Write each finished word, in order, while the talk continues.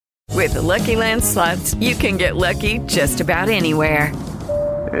With the Lucky Land Slots, you can get lucky just about anywhere.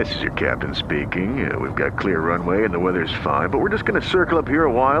 This is your captain speaking. We've got clear runway and the weather's fine, but we're just going to circle up here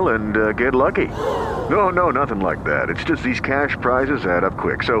a while and get lucky. No, nothing like that. It's just these cash prizes add up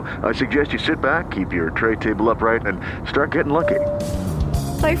quick. So I suggest you sit back, keep your tray table upright, and start getting lucky.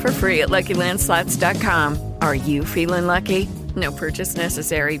 Play for free at LuckyLandSlots.com. Are you feeling lucky? No purchase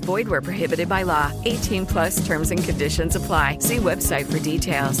necessary. Void where prohibited by law. 18 plus terms and conditions apply. See website for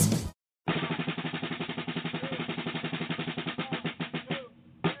details.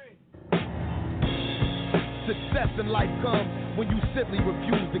 Success in life comes when you simply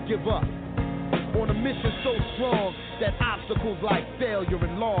refuse to give up. On a mission so strong that obstacles like failure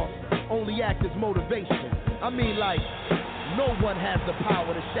and loss only act as motivation. I mean, like, no one has the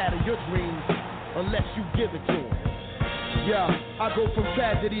power to shatter your dreams unless you give it to them. Yeah, I go from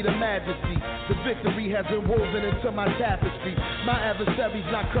tragedy to majesty. The victory has been woven into my tapestry. My adversary's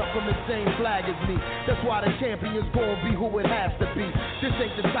not cut from the same flag as me. That's why the champion's gonna be who it has to be. This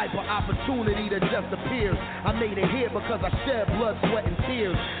ain't the type of opportunity that just appears. I made it here because I shed blood, sweat, and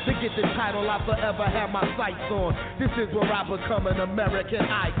tears. To get the title I forever have my sights on. This is where I become an American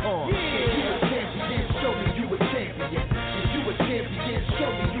icon. Yeah. You a champion, show me you a champion. If you a champion,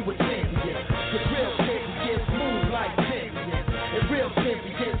 show me you a champion. The real champions move like champions. And real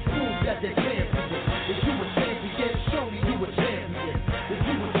champions prove that they're champions. If you a champion, show me you a champion. If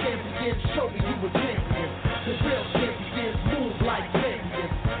you a champion, show me you a champion. The real champions move like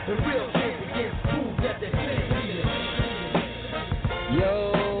champions. The real champions prove that they're champions. Yo,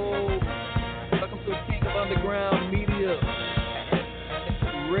 welcome to King of Underground Media.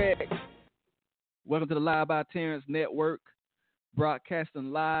 Recx. Welcome to the Live by Terrence Network,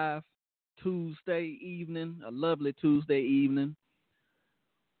 broadcasting live Tuesday evening, a lovely Tuesday evening.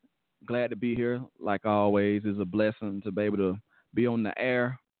 Glad to be here. Like always, it's a blessing to be able to be on the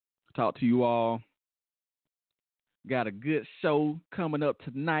air, talk to you all. Got a good show coming up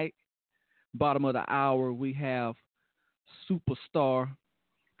tonight. Bottom of the hour, we have superstar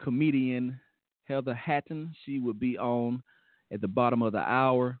comedian Heather Hatton. She will be on at the bottom of the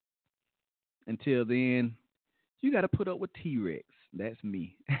hour. Until then, you got to put up with T-Rex. That's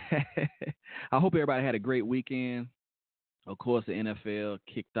me. I hope everybody had a great weekend. Of course, the NFL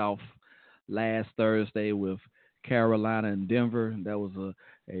kicked off last Thursday with Carolina and Denver. That was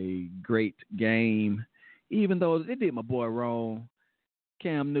a great game. Even though it did my boy wrong,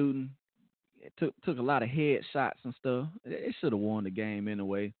 Cam Newton, it took a lot of head shots and stuff. It should have won the game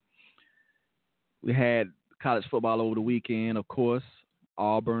anyway. We had college football over the weekend, of course.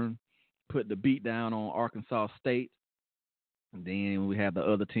 Auburn put the beat down on Arkansas State. And then we have the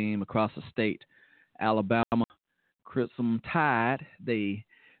other team across the state, Alabama, Crimson Tide. They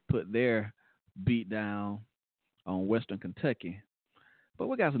put their beat down on Western Kentucky. But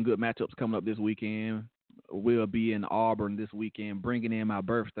we got some good matchups coming up this weekend. We'll be in Auburn this weekend, bringing in my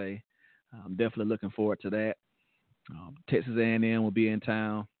birthday. I'm definitely looking forward to that. Texas A&M will be in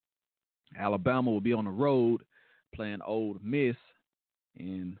town. Alabama will be on the road playing Ole Miss.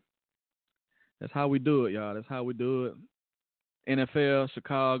 And that's how we do it, y'all. That's how we do it. NFL,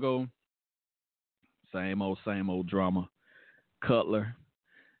 Chicago, same old drama. Cutler.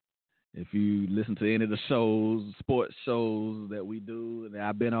 If you listen to any of the shows, sports shows that we do, that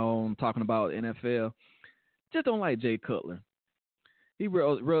I've been on talking about NFL, just don't like Jay Cutler. He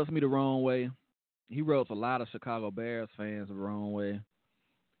rubs me the wrong way. He rubs a lot of Chicago Bears fans the wrong way.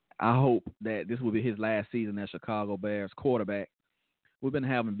 I hope that this will be his last season as Chicago Bears quarterback. We've been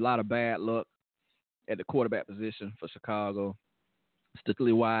having a lot of bad luck at the quarterback position for Chicago.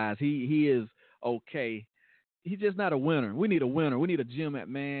 Statistically wise, he is okay. He's just not a winner. We need a winner. We need a Jim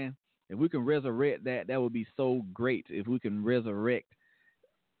McMahon. If we can resurrect that, that would be so great. If we can resurrect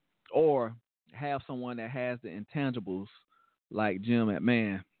or have someone that has the intangibles like Jim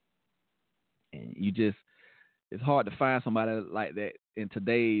McMahon. And it's hard to find somebody like that in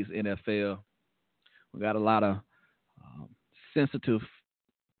today's NFL. We got a lot of sensitive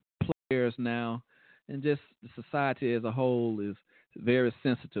players now, and just the society as a whole is very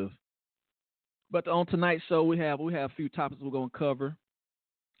sensitive. But on tonight's show, we have a few topics we're going to cover.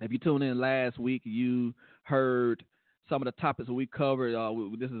 If you tuned in last week, you heard some of the topics that we covered.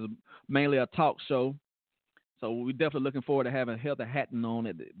 This is mainly a talk show, so we're definitely looking forward to having Heather Hatton on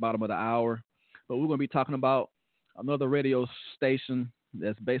at the bottom of the hour. But we're going to be talking about another radio station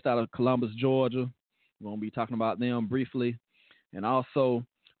that's based out of Columbus, Georgia. We're going to be talking about them briefly. And also,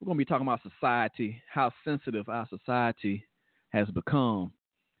 we're going to be talking about society, how sensitive our society has become.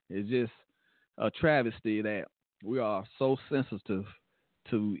 It's just a travesty that we are so sensitive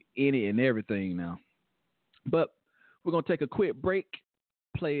to any and everything now. But we're going to take a quick break,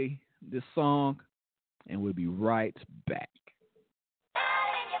 play this song, and we'll be right back.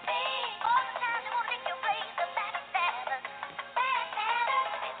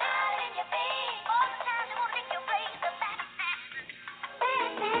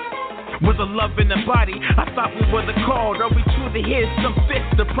 With a love in the body, I thought we were the called. Are we truly here? Some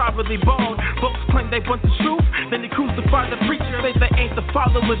fists are probably bald. Folks claim they want the truth, then they crucify the preacher. Say they ain't the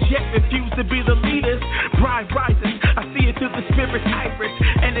followers yet, refuse to be the leaders. Pride rises, I see it through the spirit's iris,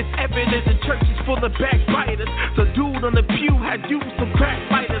 and it's evident the church is full of backbiters. The dude on the pew had you some crack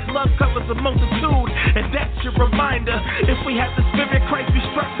fighters. Love covers a multitude, and that's your reminder. If we have the spirit, Christ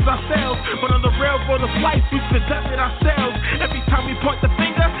restructures ourselves. But on the railroad of life, we've conducted ourselves. Every time we point the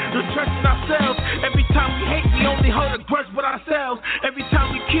finger, the church in ourselves. Every time we hate, we only hold a grudge with ourselves. Every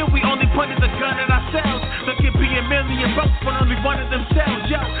time we kill, we only pointed the gun at ourselves. There could be a million votes, but only one of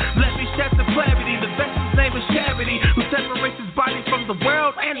themselves. Yo, let me shed some clarity. The vessel's name is charity, who separates his body from the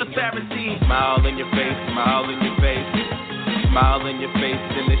world and the Pharisees. Smile in your face, smile in your face. Smile in your face,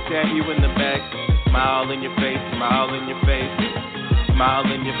 then they stab you in the back. Smile in your face, smile in your face. Smile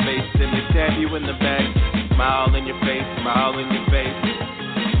in your face, then they stab you in the back. Smile in your face, smile in your face.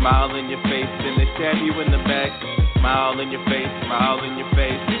 Smile in your face, then they stab you in the back. Smile in your face, smile in your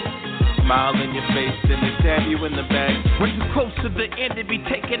face. Smile in your face, then they stab you in the back. We're too close to the end to be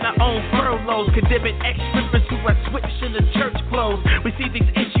taking our own furloughs. Condemning ex-strippers who are switching the church clothes. We see these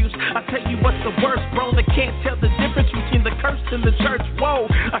issues, I tell you what's the worst, bro. They can't tell the difference between the curse and the church. Whoa,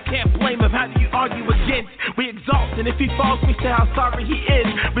 I can't blame him, how do you argue against? We exalt, and if he falls, we say how sorry he is.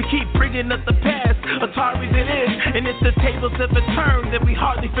 We keep bringing up the past, Atari's it is. And if the tables ever turn, then we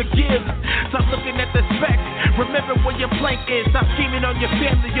hardly forgive. Stop looking at the specs, remember where your plank is. Stop scheming on your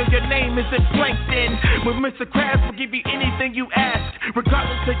family or your name isn't blanked in. When Mr. Krabs will give you anything you ask,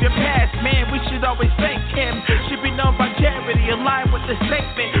 regardless of your past, man, we should always thank him. Should be known by charity, align with the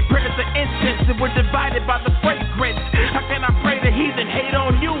statement. Prayers are incense, and we're divided by the fragrance. How can I pray the heathen hate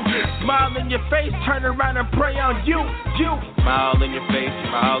on you? Smile in your face, turn around and pray on you. Smile in your face,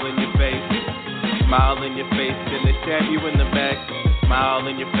 smile in your face. Smile in your face, then they stab you in the back. Smile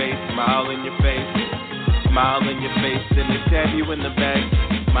in your face, smile in your face. Smile in your face, then they stab you in the back.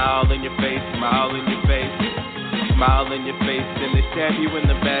 Smile in your face, smile in your face. Smile in your face, then they stab you in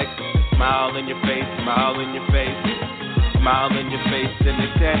the back. Smile in your face, smile in your face. Smile in your face, then they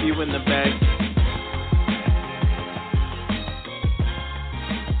stab you in the back.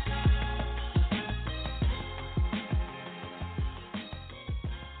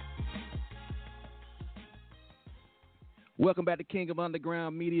 Welcome back to King of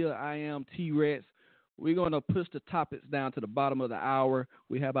Underground Media. I am T-Recx. We're going to push the topics down to the bottom of the hour.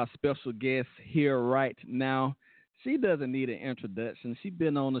 We have our special guest here right now. She doesn't need an introduction. She's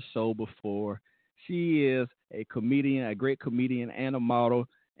been on the show before. She is a comedian, a great comedian, and a model,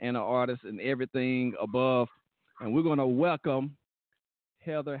 and an artist, and everything above. And we're going to welcome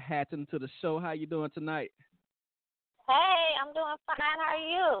Heather Hatton to the show. How you doing tonight? Hey, I'm doing fine. How are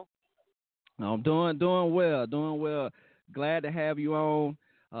you? I'm doing well. Glad to have you on.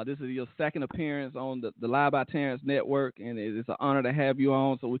 This is your second appearance on the Live by Terrence Network, and it's an honor to have you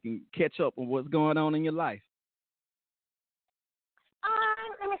on so we can catch up on what's going on in your life.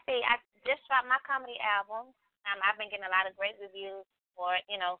 Let me see. I just dropped my comedy album. I've been getting a lot of great reviews for it,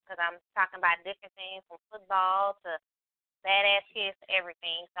 because I'm talking about different things from football to badass kids to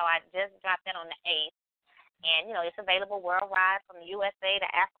everything. So I just dropped that on the 8th. And, it's available worldwide from the USA to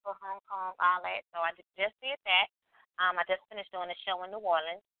Africa, Hong Kong, all that. So I just did that. I just finished doing a show in New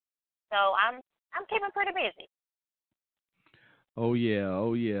Orleans. So I'm keeping pretty busy. Oh,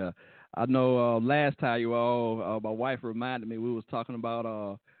 yeah. I know last time you were on, my wife reminded me we was talking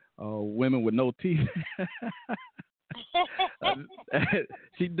about women with no teeth.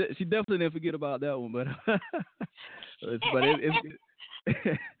 She definitely didn't forget about that one, but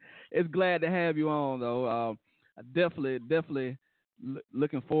it's glad to have you on, though. I definitely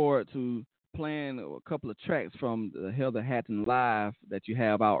looking forward to playing a couple of tracks from the Heather Hatton Live that you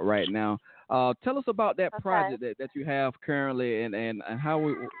have out right now. Tell us about that project that you have currently, and how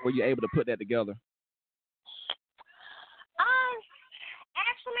were you able to put that together?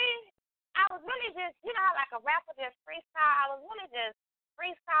 Actually, I was really just, how like a rapper just freestyle. I was really just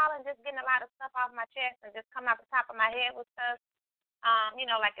freestyling, just getting a lot of stuff off my chest and just coming off the top of my head with stuff.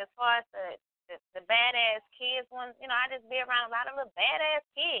 Like as far as the badass kids ones, I just be around a lot of little badass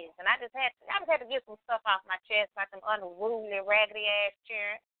kids, and I just had to get some stuff off my chest, like them unruly, raggedy ass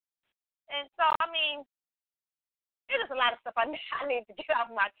children. And so, there's just a lot of stuff I need to get off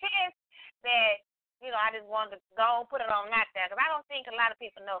my chest that, I just wanted to go and put it on out there, because I don't think a lot of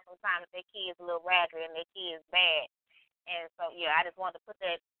people know sometimes that their kids a little raggedy and their kids bad. And so, yeah, I just wanted to put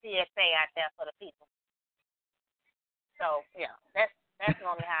that PSA out there for the people. So, yeah, that's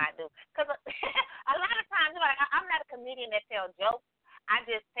normally how I do. Because a lot of times, like, I'm not a comedian that tells jokes. I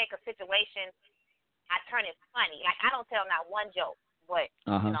just take a situation, I turn it funny. Like, I don't tell not one joke, but,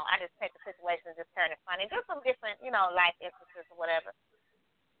 I just take the situation and just turn it funny. Just some different, life instances or whatever.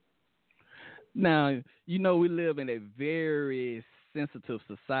 Now, we live in a very sensitive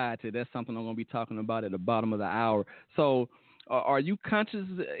society. That's something I'm going to be talking about at the bottom of the hour. So, are you conscious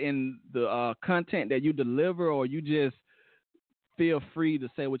in the content that you deliver, or you just feel free to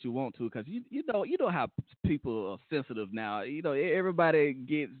say what you want to? Because you know how people are sensitive now. Everybody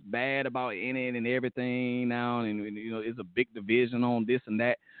gets bad about any and everything now, and it's a big division on this and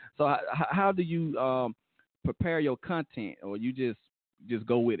that. So, how do you prepare your content, or you just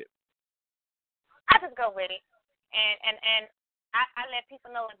go with it? I just go with it, and I let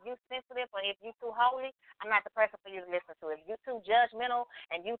people know if you're sensitive or if you're too holy, I'm not the person for you to listen to. If you're too judgmental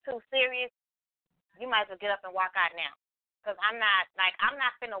and you're too serious, you might as well get up and walk out now. Because I'm not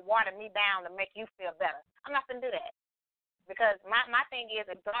finna water me down to make you feel better. I'm not finna do that. Because my thing is,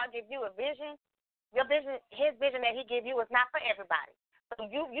 if God gives you a vision, your vision, his vision that he give you is not for everybody.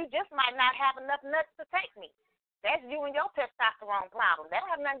 So you just might not have enough nuts to take me. That's you and your testosterone problem. That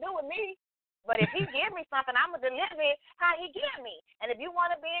has nothing to do with me. But if he give me something, I'm going to deliver it how he give me. And if you want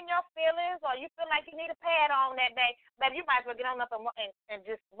to be in your feelings, or you feel like you need a pad on that day, baby, you might as well get on up and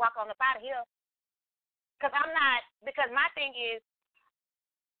just walk on up out of here. Because my thing is,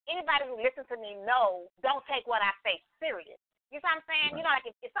 anybody who listens to me don't take what I say serious. You know what I'm saying? Right.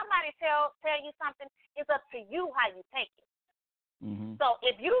 Like if somebody tell you something, it's up to you how you take it. Mm-hmm. So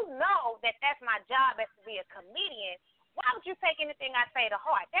if you know that that's my job as to be a comedian, why would you take anything I say to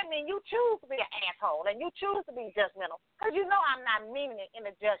heart? That means you choose to be an asshole and you choose to be judgmental, because you know I'm not meaning it in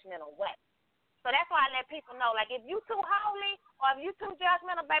a judgmental way. So that's why I let people know, like, if you too holy or if you too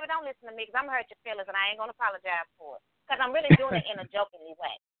judgmental, baby, don't listen to me, because I'm going to hurt your feelings and I ain't going to apologize for it, because I'm really doing it in a jokingly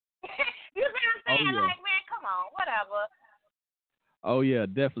way. You see what I'm saying? Yeah. Like, man, come on, whatever. Oh, yeah,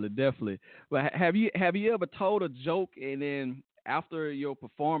 definitely. Well, have you ever told a joke and then after your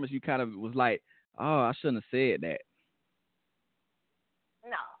performance you kind of was like, oh, I shouldn't have said that?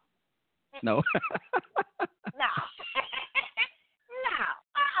 No. No. No. No.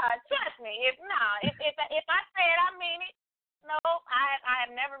 Trust me. If I say it, I mean it. No, I have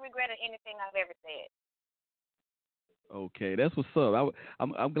never regretted anything I've ever said. Okay, that's what's up.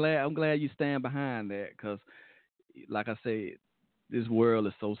 I'm glad you stand behind that, because, like I said, this world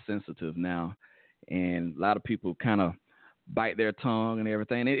is so sensitive now, and a lot of people kind of bite their tongue and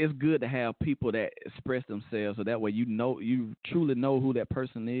everything. It's good to have people that express themselves, so that way you truly know who that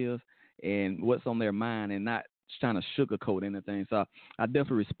person is and what's on their mind, and not trying to sugarcoat anything. So I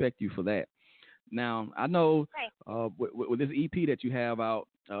definitely respect you for that. Now, I know with this EP that you have out,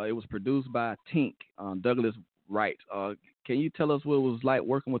 it was produced by Tink, Douglas Wright. Can you tell us what it was like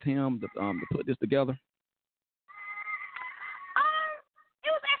working with him to put this together? It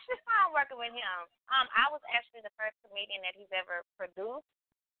was actually fun working with him. I was actually the first comedian that he's ever produced.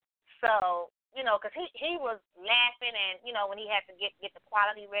 So, because he was laughing, and, when he had to get the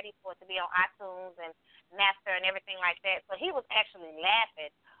quality ready for it to be on iTunes and Napster and everything like that. So he was actually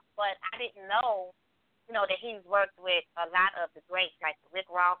laughing. But I didn't know, that he's worked with a lot of the greats, like Rick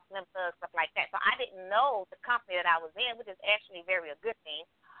Ross, Slim Thug, stuff like that. So I didn't know the company that I was in, which is actually very a good thing.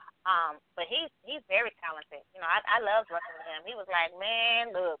 But he's very talented. I loved working with him. He was like,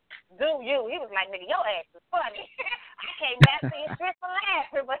 man, look, do you. He was like, nigga, your ass is funny. I came back to your shit for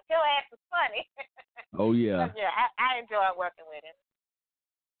laughing, but your ass is funny. Oh, yeah. But yeah, I enjoyed working with him.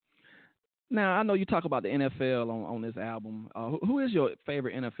 Now, I know you talk about the NFL on this album. Who is your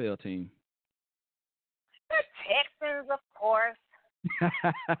favorite NFL team? The Texans, of course.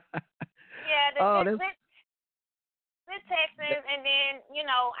 Yeah, the Texans, and then,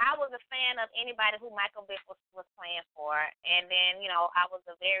 I was a fan of anybody who Michael Vick was playing for, and then, I was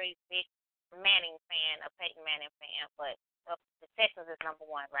a very big Manning fan, a Peyton Manning fan, but the Texans is number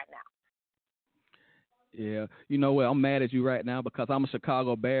one right now. Yeah, you know what? I'm mad at you right now because I'm a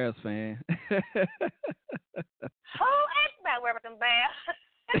Chicago Bears fan. Oh, ask about where with them Bears.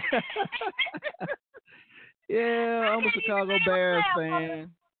 Yeah, I'm a Chicago Bears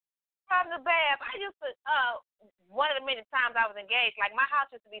fan. From the Bears, I used to. One of the many times I was engaged, like my house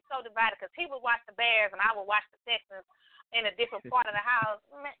used to be so divided because he would watch the Bears and I would watch the Texans in a different part of the house.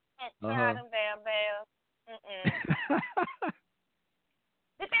 Man, them damn Bears.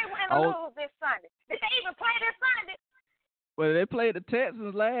 Did they win or lose this Sunday? Did they even play this Sunday? Well, they played the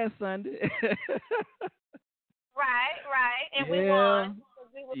Texans last Sunday. Right. And we won.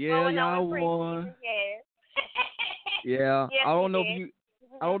 We y'all won. Yes. Yeah, Yes, I he don't know did. if you.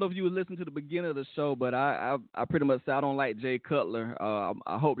 I don't know if you were listening to the beginning of the show, but I pretty much said I don't like Jay Cutler.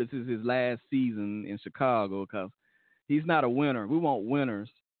 I hope this is his last season in Chicago because he's not a winner. We want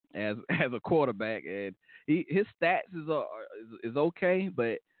winners as a quarterback, and his stats is okay,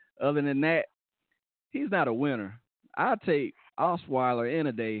 but other than that, he's not a winner. I'll take Osweiler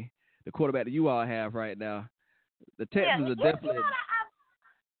any day, the quarterback that you all have right now. The Texans are definitely. You know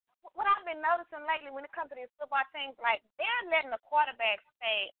what I've been noticing lately when it comes to these football teams, like they're letting the quarterback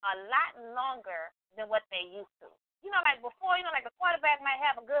stay a lot longer than what they used to. You know, like before, like the quarterback might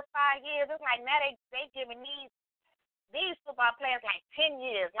have a good 5 years. It's like now they giving these football players like 10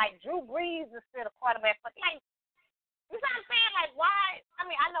 years. Like Drew Brees is still a quarterback, but like, you know what I'm saying? Like why? I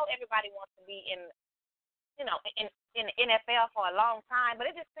mean, I know everybody wants to be in the NFL for a long time, but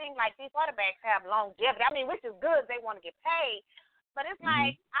it just seems like these quarterbacks have longevity. I mean, which is good. They want to get paid. But it's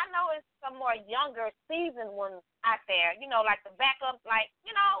like, I know it's some more younger seasoned ones out there, like the backups, like,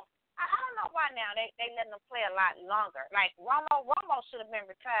 I don't know why now they letting them play a lot longer. Like Romo should have been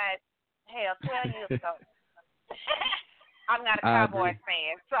retired, 12 years ago. I'm not a Cowboys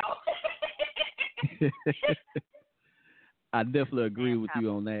fan, so. I definitely agree with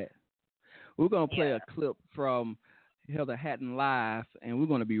you on that. We're going to play a clip from Heather Hatton live, and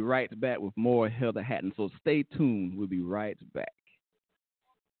we're going to be right back with more Heather Hatton. So stay tuned. We'll be right back.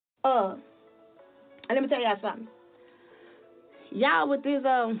 Let me tell y'all something. Y'all with this,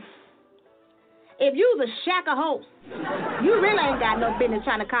 if you's a shacker hoe, you really ain't got no business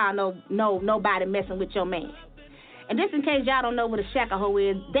trying to call nobody messing with your man. And just in case y'all don't know what a shacker hoe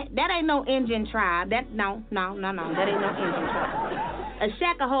is, that ain't no Indian tribe. No, that ain't no Indian tribe. A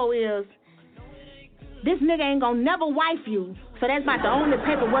shacker hoe is, this nigga ain't gonna never wife you, so that's about the only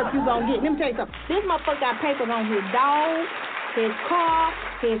paperwork you gonna get. Let me tell you something. This motherfucker got papers on his dog, his car,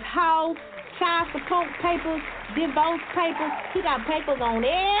 his house, child support papers, divorce papers. He got papers on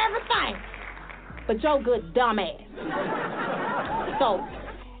everything but your good dumb ass. So,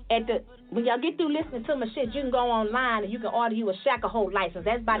 when y'all get through listening to my shit, you can go online and you can order you a shacklehold license.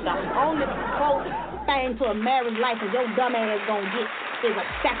 That's about the only close thing to a marriage license your dumb ass gonna get is a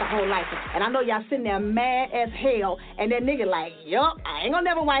shacklehold license. And I know y'all sitting there mad as hell, and that nigga like, yup, I ain't gonna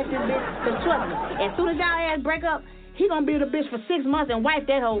never wife this bitch. Cause trust me, as soon as y'all ass break up, he gonna be with a bitch for 6 months and wife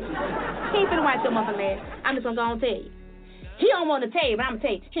that hoe. He ain't finna wife your motherfucking ass. I'm just gonna go and tell you. He don't want to tell you, but I'm gonna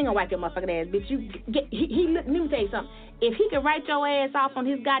tell you, he ain't gonna wipe your motherfucking ass, bitch. Let me tell you something. If he can write your ass off on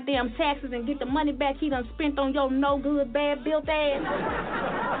his goddamn taxes and get the money back he done spent on your no good, bad built ass,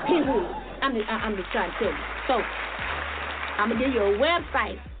 he would. I'm just trying to tell you. So, I'm gonna give you a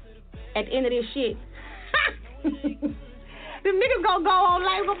website at the end of this shit. Them niggas gonna go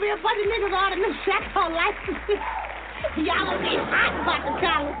online, gonna be a bunch of niggas on the shackle licenses. Y'all gonna be hot about the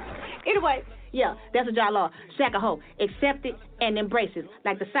collar. Anyway. Yeah, that's what y'all are. Shack a hoe. Accept it and embrace it.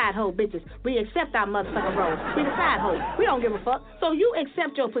 Like the side hoe bitches. We accept our motherfucking role. We the side hoe. We don't give a fuck. So you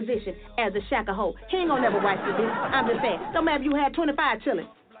accept your position as a shack a hoe. He ain't gonna never wife you, bitch. I'm just saying. Don't matter if you had 25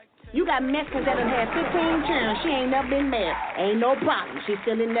 children. You got Mexicans that done had 15 children. She ain't never been married. Ain't no problem. She's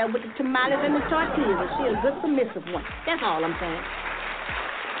still in there with the tamales and the tortillas. And she a good submissive one. That's all I'm saying.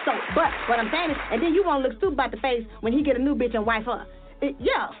 So, but what I'm saying is, and then you won't look stupid about the face when he get a new bitch and wife her.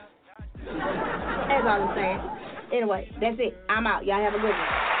 Yeah. That's all I'm saying. Anyway, that's it. I'm out. Y'all have a good one.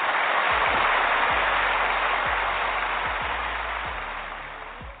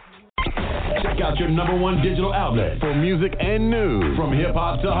 Check out your #1 digital outlet for music and news from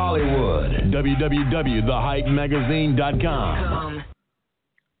hip-hop to Hollywood. www.thehypemagazine.com.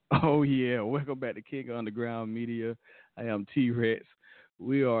 Oh, yeah. Welcome back to King Underground Media. I am T-Recx.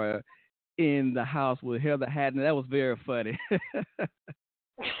 We are in the house with Heather Hatton. That was very funny.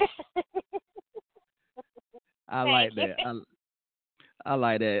 I like that. I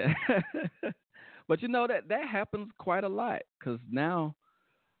like that. But that happens quite a lot because now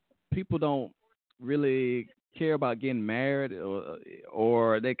people don't really care about getting married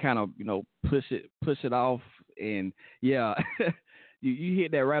or they kind of push it off. And yeah, you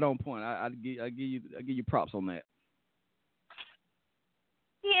hit that right on point. I give you props on that.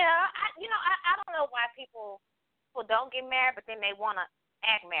 Yeah, I don't know why people don't get married, but then they want to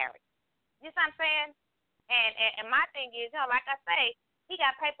act married. You know what I'm saying? And my thing is, like I say, he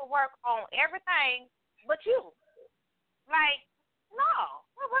got paperwork on everything but you. Like, no,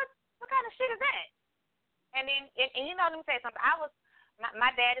 what kind of shit is that? And then, and let me say something.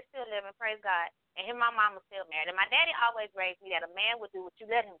 My dad is still living, praise God, and him and my mom are still married. And my daddy always raised me that a man would do what you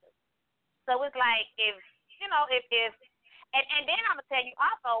let him do. So it's like if and then I'm gonna tell you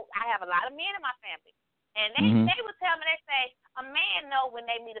also, I have a lot of men in my family. And they would tell me, they say, a man know when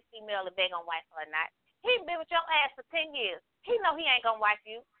they meet a female if they gonna wife her or not. He been with your ass for 10 years. He know he ain't gonna wife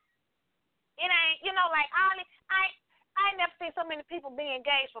you. It ain't, like I ain't never seen so many people be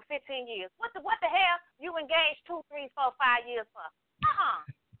engaged for 15 years. What the hell you engaged 2, 3, 4, 5 years for?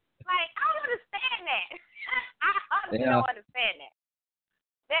 Like, I don't understand that. I honestly don't understand that.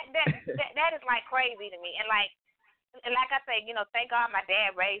 That is like crazy to me. And like I say, thank God my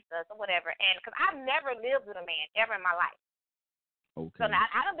dad raised us or whatever. And because I've never lived with a man ever in my life. Okay. So now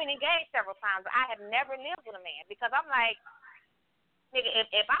I done been engaged several times, but I have never lived with a man because I'm like, nigga,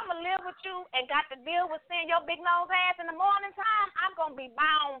 if I'm going to live with you and got to deal with seeing your big nose ass in the morning time, I'm going to be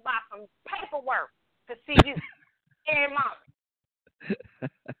bound by some paperwork to see you every morning.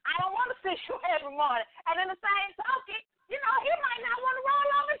 I don't want to see you every morning. And in the same token, he might not want to roll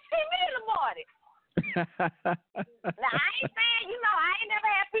over and see me in the morning. Now, I ain't saying, I ain't never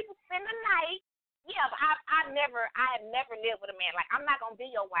had people spend the night. Yeah, but I have never lived with a man. Like, I'm not going to be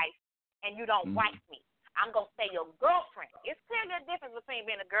your wife and you don't wife me. I'm going to say your girlfriend. It's clearly a difference between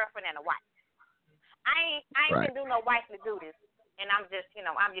being a girlfriend and a wife. I ain't gonna do no wifely duties, and I'm just,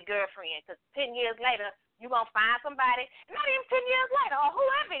 I'm your girlfriend. Because 10 years later, you going to find somebody, not even 10 years later, or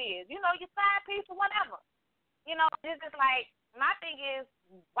whoever it is, your side piece or whatever. It's just like, my thing is,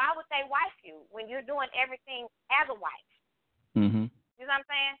 why would they wife you when you're doing everything as a wife? Mm-hmm. You know what I'm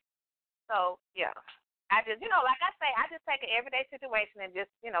saying? So, yeah. I just, like I say, I just take an everyday situation and just,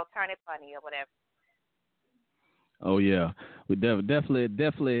 turn it funny or whatever. Oh, yeah. We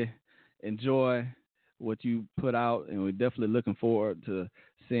definitely enjoy what you put out, and we're definitely looking forward to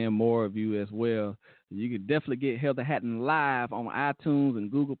seeing more of you as well. You can definitely get Heather Hatton live on iTunes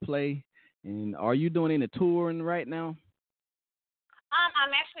and Google Play. And are you doing any touring right now?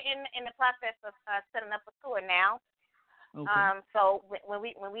 I'm actually in the process of setting up a tour now. Okay. So when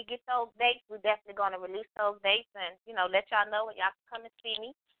we get those dates, we're definitely going to release those dates and let y'all know when y'all can come and see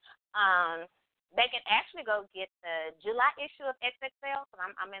me. They can actually go get the July issue of XXL, because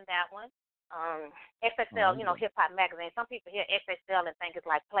I'm in that one. XXL, Hip Hop Magazine. Some people hear XXL and think it's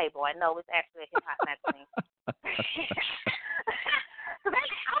like Playboy. No, it's actually a hip hop magazine. So they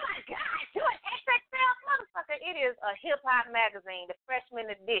like, oh my gosh, you an XXL motherfucker. It is a hip hop magazine, the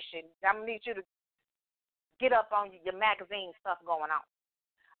freshman edition. I'm going to need you to get up on your magazine stuff going on.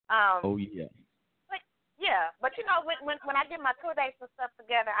 Oh, yeah. But when I get my tour dates and stuff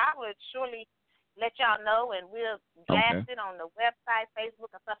together, I would surely let y'all know, and we'll blast it on the website,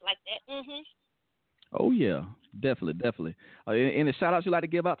 Facebook, and stuff like that. Mm-hmm. Oh, yeah. Definitely. Any shout-outs you'd like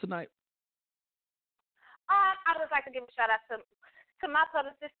to give out tonight? I would just like to give a shout-out to my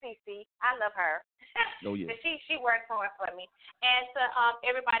publicist, Cece. I love her. Oh, yeah. She worked hard for me. And to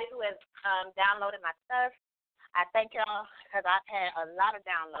everybody who has downloaded my stuff, I thank y'all, because I've had a lot of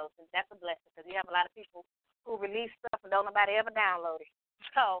downloads, and that's a blessing, because you have a lot of people who release stuff and don't nobody ever download it.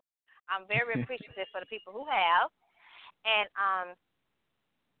 So I'm very appreciative for the people who have. And,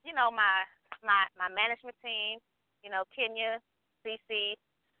 my management team, Kenya, CC,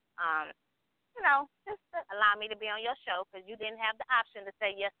 just to allow me to be on your show, because you didn't have the option to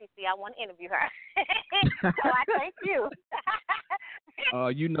say, yes, CC, I want to interview her. So I thank you.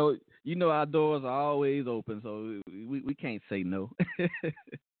 Our doors are always open, so we can't say no.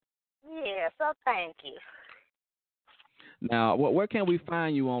 Yeah, so thank you. Now, where can we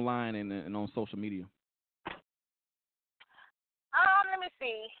find you online and on social media? Let me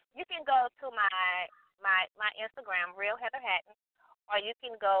see. You can go to my Instagram, Real Heather Hatton, or you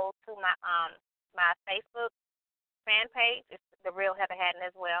can go to my Facebook fan page. It's the Real Heather Hatton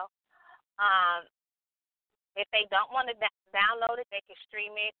as well. If they don't want to download it, they can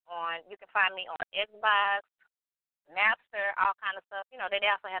stream it on. You can find me on Xbox, Napster, all kind of stuff. They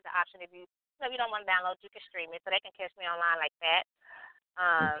also have the option if you don't want to download, you can stream it, so they can catch me online like that.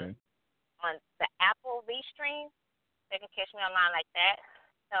 On the Apple V stream, they can catch me online like that.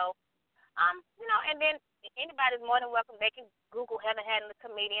 So, and then anybody's more than welcome. They can Google Heather Hatton, the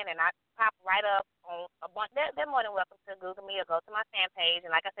comedian, and I pop right up on a bunch. They're more than welcome to Google me or go to my fan page.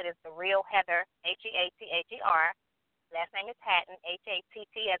 And like I said, it's the Real Heather, Heather. Last name is Hatton, Hatt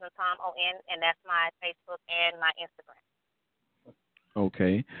as in Tom O-N, and that's my Facebook and my Instagram.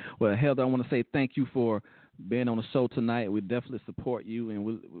 Okay. Well, Heather, I want to say thank you for being on the show tonight. We definitely support you, and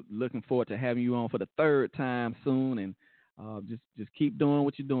we're looking forward to having you on for the third time soon. And just keep doing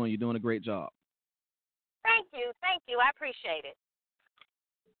what you're doing. You're doing a great job. Thank you. I appreciate it.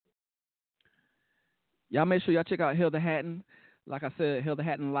 Y'all make sure y'all check out Heather Hatton. Like I said, Heather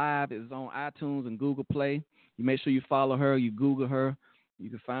Hatton Live is on iTunes and Google Play. You make sure you follow her. You Google her. You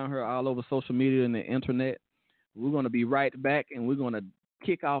can find her all over social media and the internet. We're going to be right back, and we're going to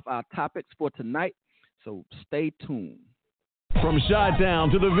kick off our topics for tonight. So stay tuned. From Chi-Town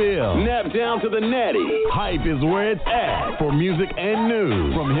to the Ville, Naptown to the Natty, hype is where it's at for music and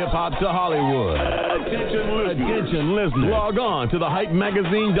news. From hip-hop to Hollywood. Attention listeners. Log on to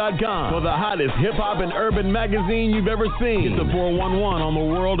thehypemagazine.com for the hottest hip-hop and urban magazine you've ever seen. Get the 411 on the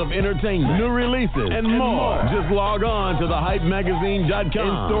world of entertainment, new releases, and more. Just log on to thehypemagazine.com.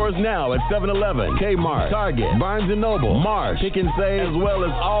 In stores now at 7-Eleven, Kmart, Target, Barnes & Noble, Marsh, Pick and Save, as well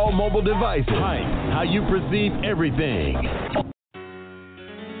as all mobile devices. Hype, how you perceive everything.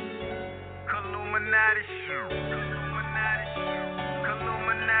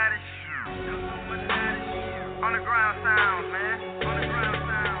 Underground sounds, man. Underground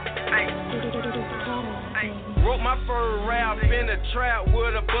sounds. Hey. Wrote my first rap in a trap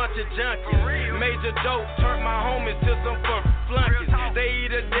with a bunch of junkies. Major dope turned my homies to some flunkies. They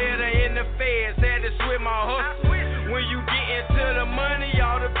either dead or in the feds. Had to switch my hustle. When you get into the money,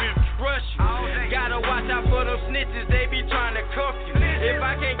 all the bitches rush you. Gotta watch out for them snitches. They be trying to cuff you. If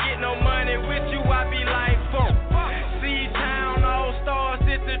I can't get no money with you, I be like, fuck. C-Town, all stars,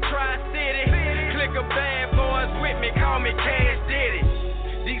 it's the Tri-City. Click a bad boys with me, call me Cash Diddy.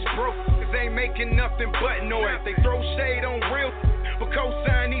 These broke ain't making nothing but noise. They throw shade on real, but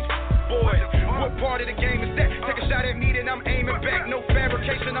co-sign these boys. What part of the game is that? Take a shot at me, then I'm aiming back. No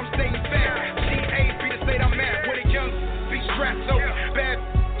fabrication, I'm staying fat. GA be the state I'm at. With a young be strapped so bad,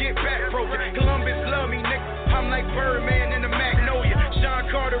 get back broken. Columbus love me, nigga. I'm like Birdman in the Magnolia. Sean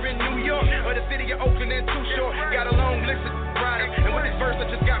Carter in New York, or the city of Oakland and Too Short. Got a long list of riders, and with this verse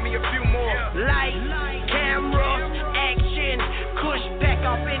I just got me a few more. Light, camera, action, push back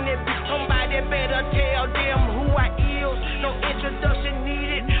off in it. Somebody better tell them who I is. No introduction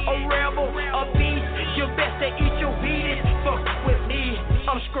needed. A rebel, a beast. You best to eat your beat it. Fuck with me.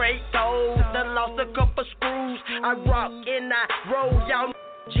 I'm straight though. Done lost a couple screws. I rock and I roll. Y'all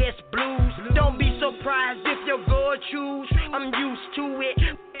just blues. Don't be surprised if your girl choose. I'm used to it.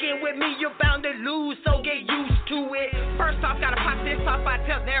 Fucking with me, you're bound to lose. So get used to it. First off, gotta pop this off by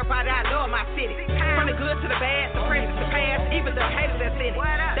telling everybody I love my city. From the good to the bad, the present to past, even the haters that's in it.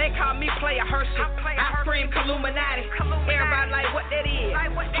 They call me Player Hershey. I scream Illuminati. Everybody like what that is.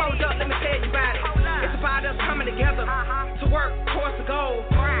 Hold up, let me tell you about it. It's about us coming together to work towards the goal.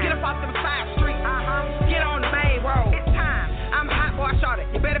 Get up off the side street. Get on the main road. It's time. I'm hot boy shorty.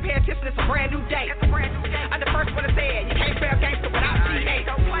 You better pay attention. It's a brand new day. I'm the first one to say it. You can't spell gangster without G.A.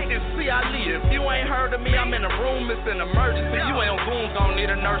 It's C.I.Lee. If you ain't heard of me, I'm in a room. It's an emergency. You ain't on goons, gon' need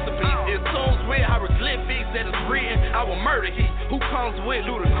a nurse to be. It sounds with hieroglyphics that is written. I will murder he who comes with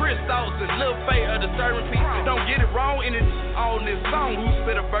ludicrous thoughts and little fate of disturbing people. Don't get it wrong in it on this song. Who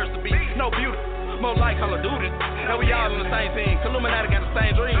spit a verse to be? No beauty. More like Call of Duty. Now we all on the same team. Illuminati got the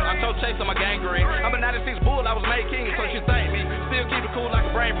same dream. I told Chase on my gang green. I'm a 96 bull, I was made king, so she thank me. Still keep it cool like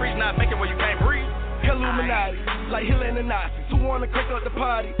a brain freeze, not making where you can't breathe. Illuminati, like Hitler and the Nazis, who wanna crack up the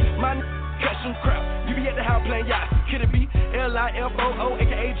party. My catch some crap. You be at the house playing Yahtzee. Could it be Lifoo,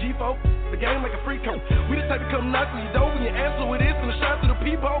 aka G4? The game like a free code. We the type to come knock on your door when you answer with this and a shot to the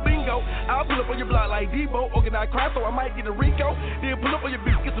people. Bingo. I'll pull up on your block like Debo. Organized crime, so I might get a Rico. Then pull up on your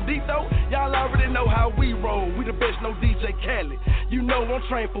bitch, get some deep though. Y'all already know how we roll. We the best, no DJ Khaled. You know I'm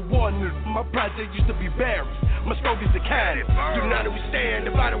trained for one. My project used to be Barry. My scope is the kindest. United we stand,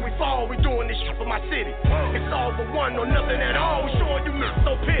 divided we fall. We doing this shit for my city. It's all for one or nothing at all. We showing you miss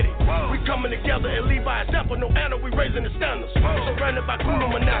so pity. We coming together and leave by example. No anna, we raising the standards. Surrounded by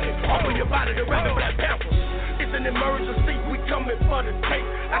Illuminati. Open your body to rapping Black Panthers. It's an emergency. We coming for the tape.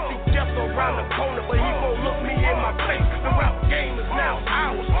 I see death around the corner, but he won't look me in my face. The rap game is now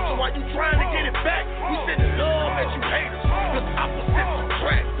ours. So while you trying to get it back, we send love that you hate us. Cause opposites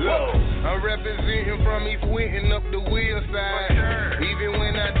attract. Look, I'm representing from East Winton up the wheel side. Even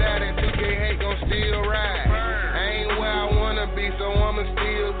when I die, that 2K hate gon' still ride. I ain't where I wanna be, so I'ma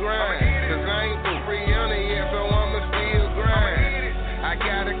still grind. Cause I ain't for free on it yet, so I'ma still grind. I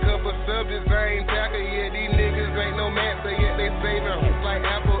got a couple subjects I ain't tackle yet. These niggas ain't no master yet, they saving hoops like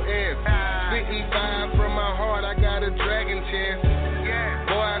Apple S. Spitting fire from my heart, I got a dragon chest.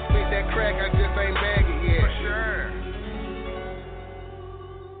 Boy, I spit that crack, I just ain't bag it yet. For sure.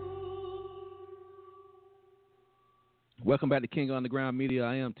 Welcome back to King Underground Media.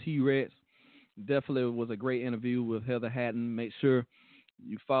 I am T-Recx. Definitely was a great interview with Heather Hatton. Make sure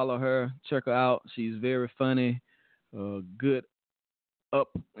you follow her, check her out. She's very funny, good up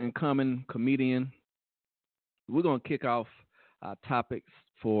and coming comedian. We're going to kick off our topics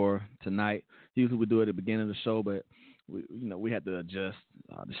for tonight. Usually we do it at the beginning of the show, but we had to adjust.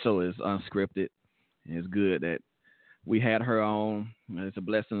 The show is unscripted, and it's good that we had her on. It's a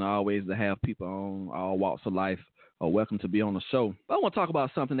blessing always to have people on all walks of life are welcome to be on the show. But I want to talk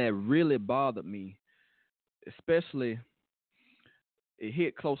about something that really bothered me, especially it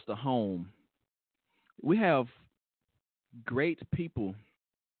hit close to home. We have great people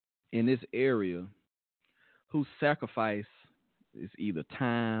in this area who sacrifice is either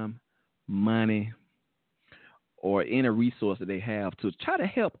time, money, or any resource that they have to try to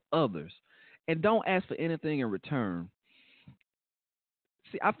help others and don't ask for anything in return.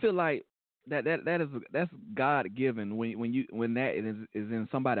 See, I feel like that's God given when that is in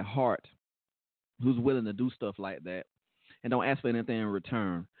somebody's heart who's willing to do stuff like that and don't ask for anything in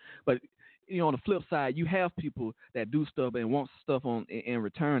return. But on the flip side, you have people that do stuff and want stuff in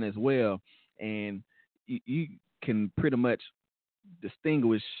return as well, and you can pretty much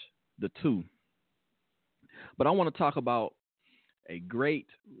distinguish the two. But I want to talk about a great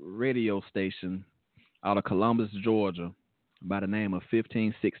radio station out of Columbus, Georgia, by the name of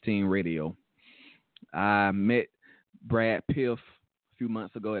 1516 Radio. I met Brad Piff a few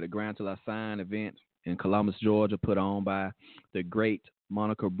months ago at a Grind Till I Sign event in Columbus, Georgia, put on by the great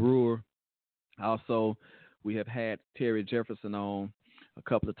Monica Brewer. Also, we have had Terry Jefferson on a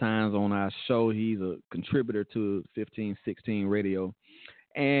couple of times on our show. He's a contributor to 1516 Radio.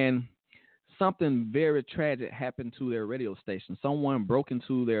 And something very tragic happened to their radio station. Someone broke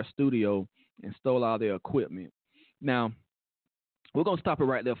into their studio and stole all their equipment. Now, we're going to stop it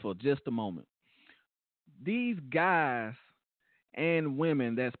right there for just a moment. These guys and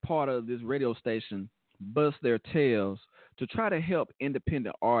women that's part of this radio station bust their tails to try to help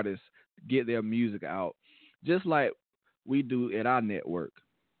independent artists get their music out, just like we do at our network.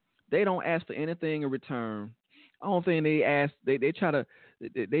 They don't ask for anything in return. I don't think they ask. They try to.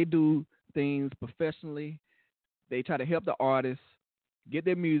 They do things professionally. They try to help the artists get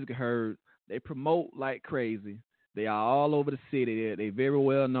their music heard. They promote like crazy. They are all over the city. They're very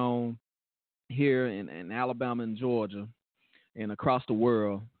well known here in Alabama and Georgia and across the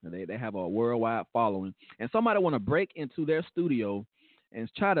world. They have a worldwide following. And somebody want to break into their studio and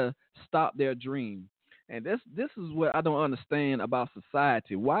try to stop their dream. And this is what I don't understand about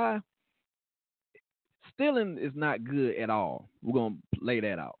society. Why stealing is not good at all. We're going to lay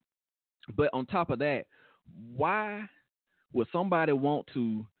that out. But on top of that, why would somebody want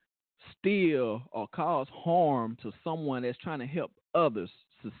to steal or cause harm to someone that's trying to help others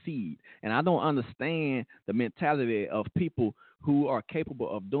succeed? And I don't understand the mentality of people who are capable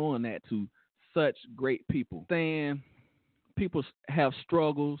of doing that to such great people. Saying people have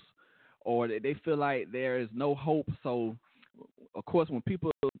struggles or they feel like there is no hope. So, of course, when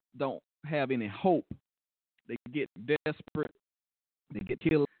people don't have any hope, they get desperate, they get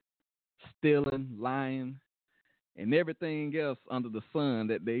killed, stealing, lying, and everything else under the sun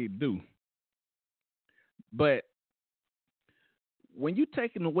that they do. But when you're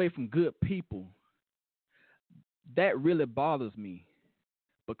taken away from good people, that really bothers me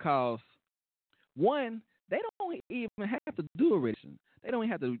because, one, they don't even have to do a rendition. They don't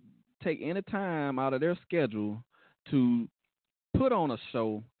have to take any time out of their schedule to put on a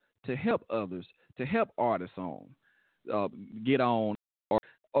show to help others, to help artists on, get on,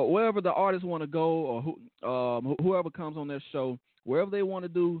 or wherever the artists want to go, or whoever comes on their show, wherever they want to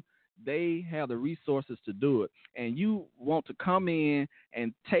do, they have the resources to do it. And you want to come in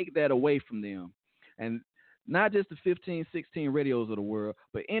and take that away from them. And not just the 1516 radios of the world,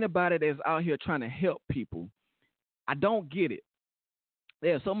 but anybody that's out here trying to help people. I don't get it.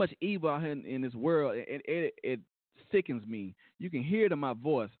 There's so much evil out here in this world. It sickens me. You can hear it in my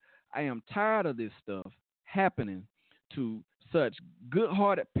voice. I am tired of this stuff happening to such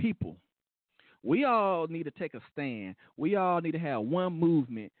good-hearted people. We all need to take a stand. We all need to have one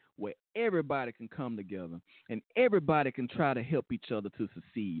movement where everybody can come together and everybody can try to help each other to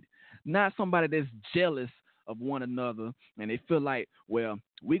succeed. Not somebody that's jealous of one another and they feel like, well,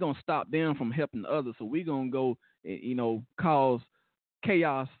 we're going to stop them from helping others, so we're going to go, cause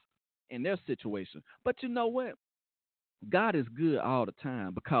chaos in their situation. But you know what? God is good all the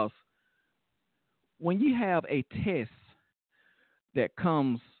time, because when you have a test that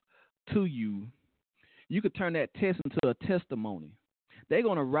comes to you, you could turn that test into a testimony. They're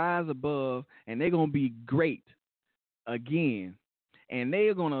going to rise above and they're going to be great again. And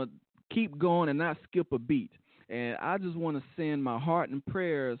they're going to keep going and not skip a beat. And I just want to send my heart and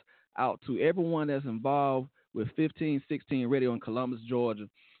prayers out to everyone that's involved with 1516 Radio in Columbus, Georgia.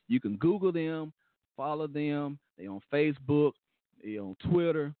 You can Google them, follow them. They're on Facebook, they're on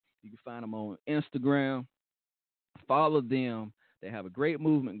Twitter. You can find them on Instagram. Follow them. They have a great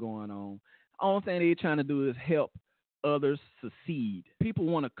movement going on. Only thing they're trying to do is help others succeed. People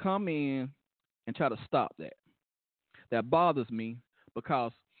want to come in and try to stop that. That bothers me,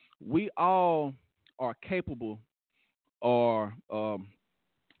 because we all are capable, or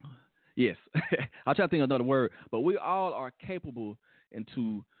yes, I'll try to think of another word, but we all are capable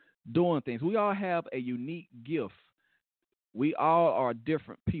into doing things. We all have a unique gift. We all are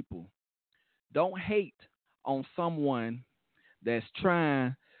different people. Don't hate on someone that's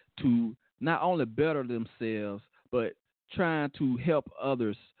trying to not only better themselves, but trying to help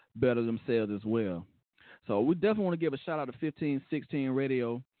others better themselves as well. So we definitely want to give a shout out to 1516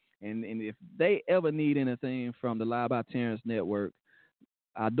 Radio. And if they ever need anything from the Live by Terrence Network,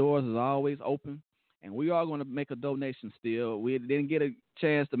 our doors is always open. And we are going to make a donation still. We didn't get a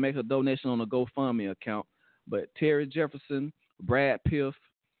chance to make a donation on the GoFundMe account. But Terry Jefferson, Brad Piff,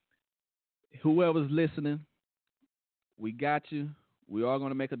 whoever's listening, we got you. We are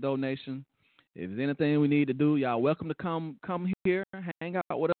going to make a donation. If there's anything we need to do, y'all welcome to come here, hang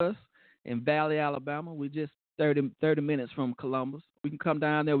out with us in Valley, Alabama. We just 30 minutes from Columbus. We can come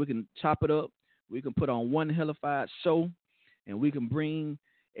down there. We can chop it up. We can put on one hellified show, and we can bring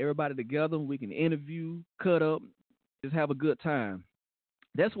everybody together. We can interview, cut up, just have a good time.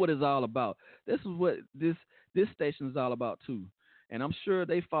 That's what it's all about. This is what this station is all about too. And I'm sure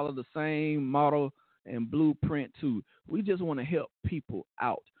they follow the same model and blueprint too. We just want to help people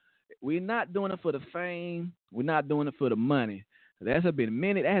out. We're not doing it for the fame. We're not doing it for the money. There has been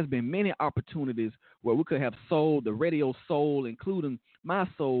many opportunities where we could have sold the radio soul, including my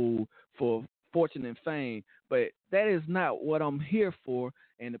soul, for fortune and fame. But that is not what I'm here for.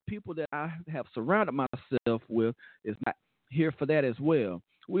 And the people that I have surrounded myself with is not here for that as well.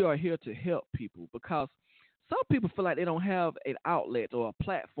 We are here to help people because some people feel like they don't have an outlet or a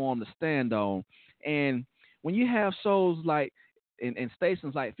platform to stand on. And when you have shows like and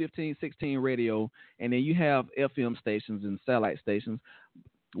stations like 1516 Radio, and then you have FM stations and satellite stations,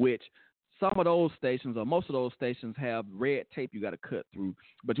 which some of those stations or most of those stations have red tape you got to cut through.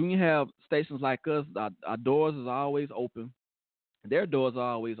 But when you have stations like us, our doors is always open. Their doors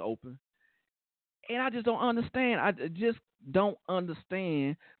are always open. And I just don't understand. I just don't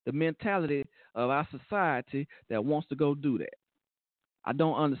understand the mentality of our society that wants to go do that. I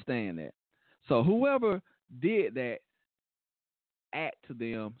don't understand that. So whoever did that, act to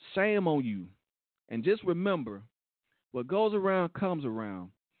them, shame on you. And just remember, what goes around comes around.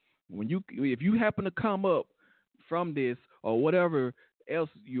 If you happen to come up from this or whatever else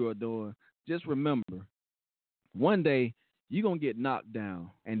you are doing, just remember, one day you're going to get knocked down.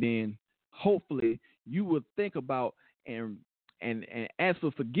 And then hopefully you will think about and ask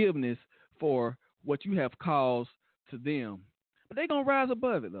for forgiveness for what you have caused to them. But they're going to rise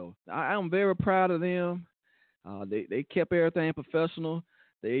above it, though. I'm very proud of them. They kept everything professional.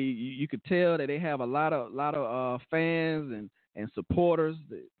 You could tell that they have a lot of fans and supporters.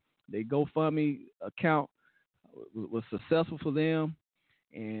 Their GoFundMe account was successful for them,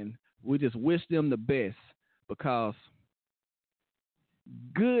 and we just wish them the best because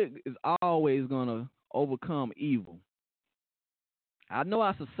good is always going to overcome evil. I know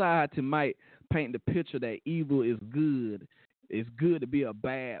our society might paint the picture that evil is good. It's good to be a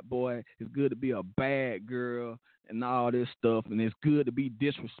bad boy. It's good to be a bad girl and all this stuff. And it's good to be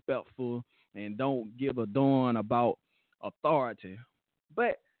disrespectful and don't give a darn about authority.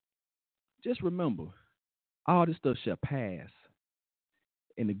 But just remember, all this stuff shall pass.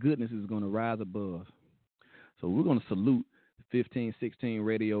 And the goodness is going to rise above. So we're going to salute 1516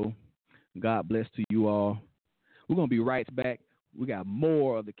 Radio. God bless to you all. We're going to be right back. We got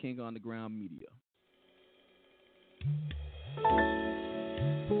more of the King Underground Media.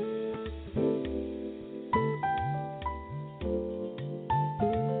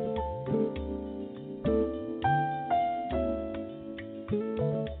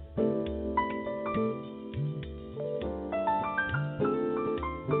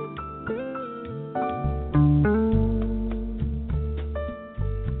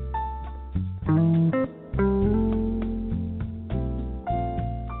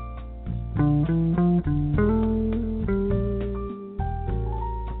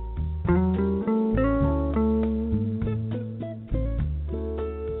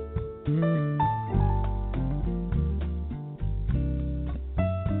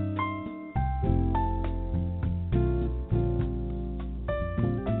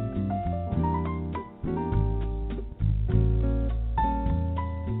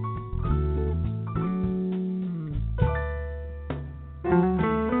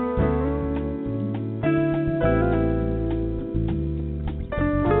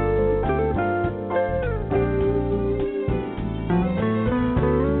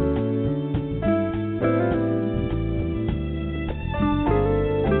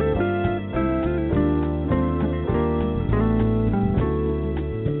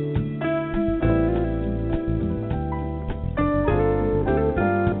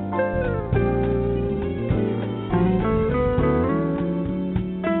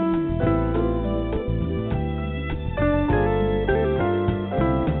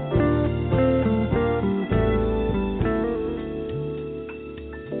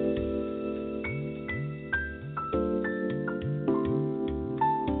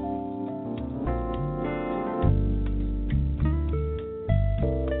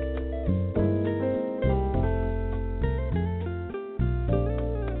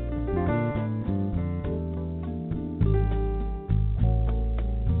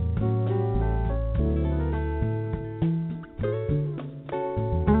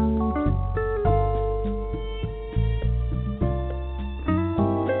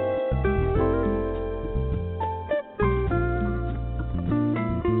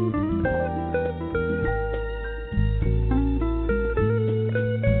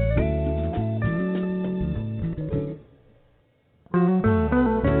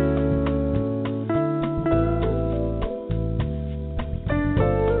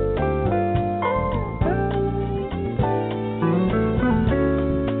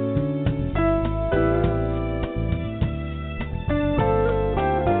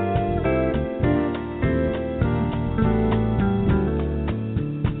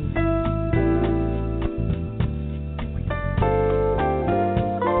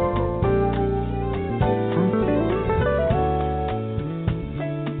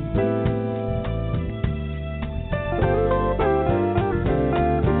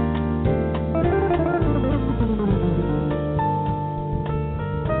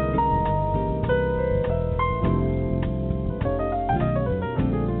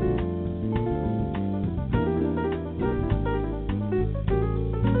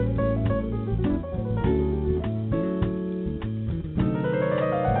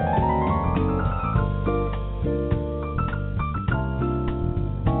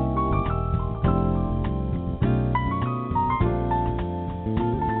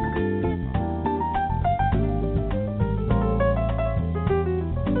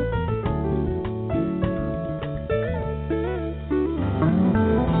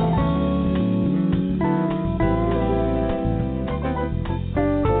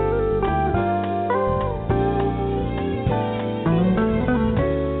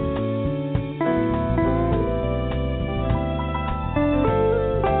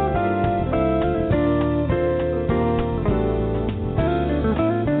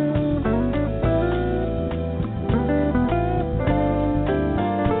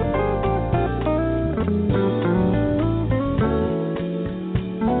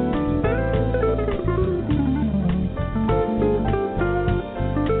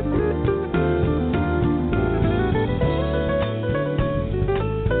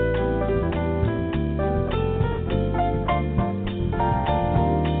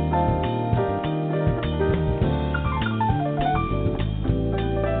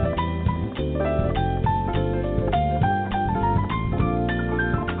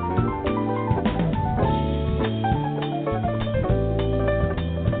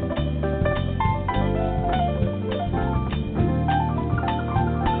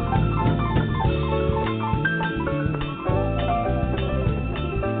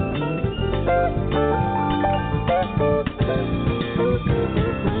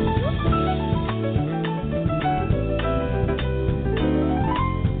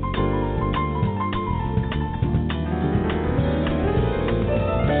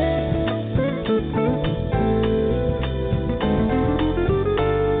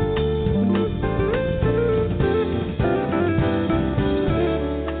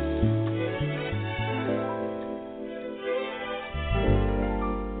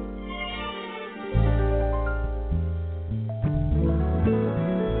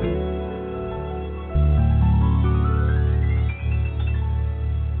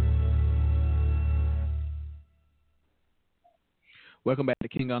 Welcome back to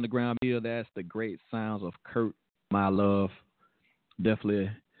King Underground Bill. That's the great sounds of Kurt, my love. Definitely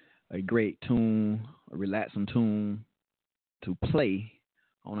a great tune, a relaxing tune to play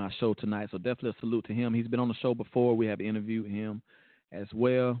on our show tonight. So definitely a salute to him. He's been on the show before. We have interviewed him as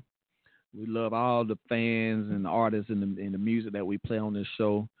well. We love all the fans and the artists and the music that we play on this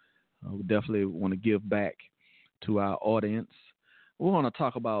show. We definitely want to give back to our audience. We want to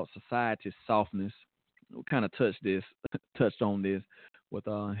talk about society's softness. We kind of touched on this with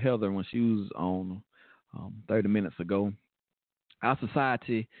Heather when she was on 30 minutes ago. Our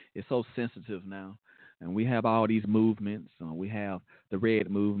society is so sensitive now, and we have all these movements. We have the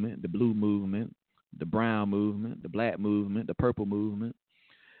red movement, the blue movement, the brown movement, the black movement, the purple movement.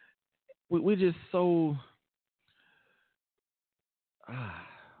 We're just so,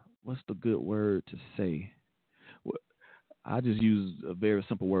 what's the good word to say? I just use a very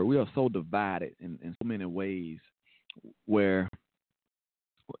simple word. We are so divided in so many ways where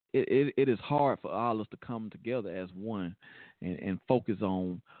it is hard for all of us to come together as one and focus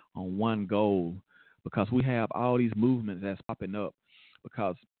on one goal, because we have all these movements that's popping up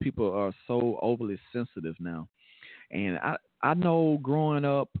because people are so overly sensitive now. And I know growing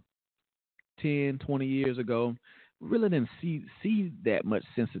up 10, 20 years ago, we really didn't see that much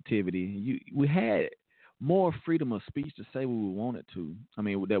sensitivity. We had more freedom of speech to say what we wanted to. I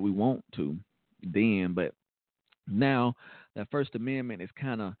mean, that we want to then, but now that First Amendment is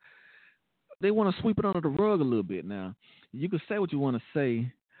kind of, they want to sweep it under the rug a little bit now. You can say what you want to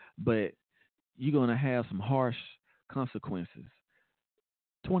say, but you're going to have some harsh consequences.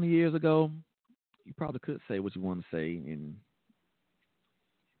 20 years ago, you probably could say what you want to say, and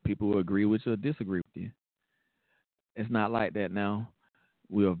people will agree with you or disagree with you. It's not like that now.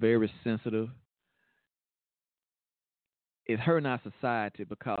 We are very sensitive. It's hurting our society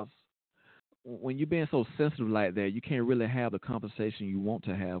because when you're being so sensitive like that, you can't really have the conversation you want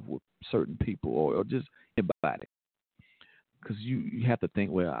to have with certain people or just anybody. Because you have to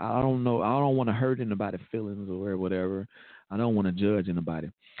think, well, I don't know. I don't want to hurt anybody's feelings or whatever. I don't want to judge anybody.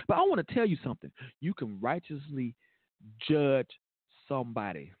 But I want to tell you something. You can righteously judge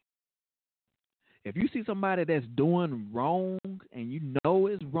somebody. If you see somebody that's doing wrong and you know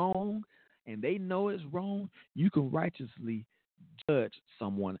it's wrong and they know it's wrong, you can righteously judge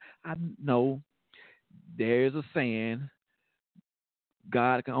someone. I know there's a saying,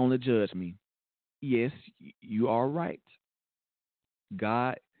 God can only judge me. Yes, you are right.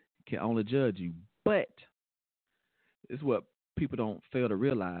 God can only judge you. But it's what people don't fail to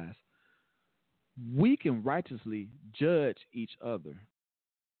realize. We can righteously judge each other.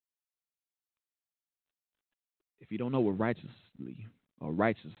 If you don't know what righteously or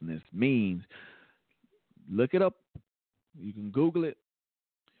righteousness means, look it up. You can Google it.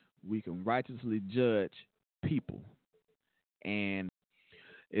 We can righteously judge people. And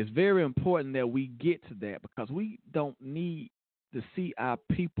it's very important that we get to that, because we don't need to see our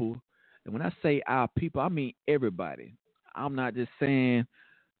people. And when I say our people, I mean everybody. I'm not just saying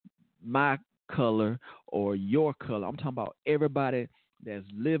my color or your color. I'm talking about everybody that's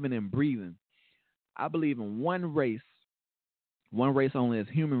living and breathing. I believe in one race only as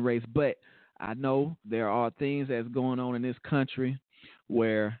human race, but I know there are things that's going on in this country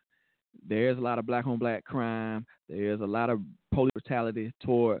where there's a lot of black on black crime. There's a lot of police brutality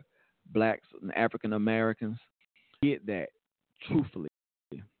toward blacks and African Americans. Get that, truthfully.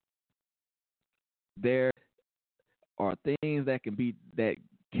 There are things that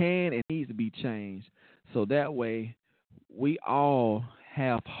can and needs to be changed. So that way we all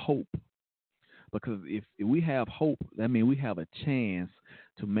have hope. Because if we have hope, that means we have a chance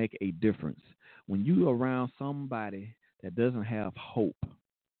to make a difference. When you're around somebody that doesn't have hope,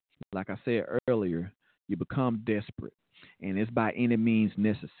 like I said earlier, you become desperate. And it's by any means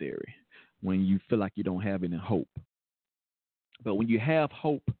necessary when you feel like you don't have any hope. But when you have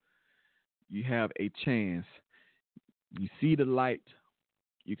hope, you have a chance. You see the light.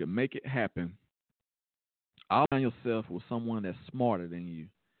 You can make it happen. Align yourself with someone that's smarter than you.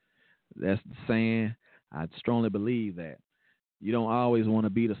 That's the saying. I strongly believe that. You don't always want to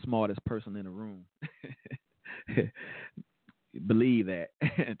be the smartest person in the room. Believe that.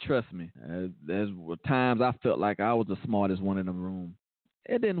 Trust me. There's times I felt like I was the smartest one in the room.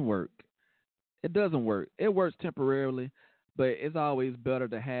 It didn't work. It doesn't work. It works temporarily, but it's always better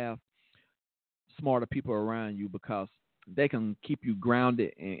to have smarter people around you, because they can keep you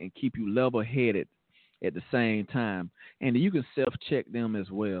grounded and keep you level-headed at the same time. And you can self-check them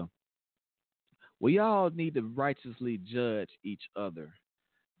as well. We all need to righteously judge each other,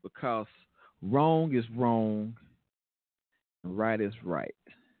 because wrong is wrong and right is right.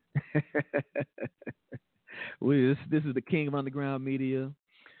 This is the King of Underground Media,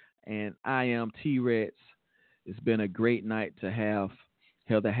 and I am T-Rex. It's been a great night to have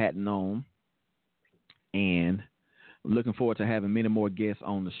Heather Hatton on, and I'm looking forward to having many more guests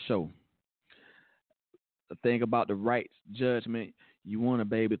on the show. The thing about the Wright's judgment, you want to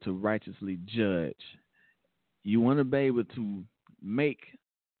be able to righteously judge. You want to be able to make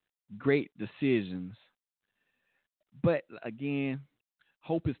great decisions. But again,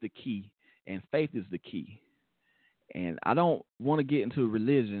 hope is the key, and faith is the key. And I don't want to get into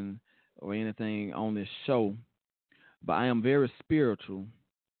religion or anything on this show, but I am very spiritual.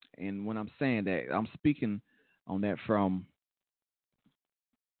 And when I'm saying that, I'm speaking on that from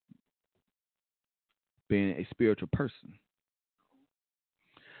being a spiritual person.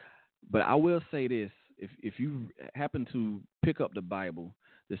 But I will say this, if you happen to pick up the Bible,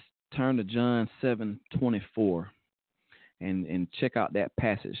 just turn to John 7:24 and check out that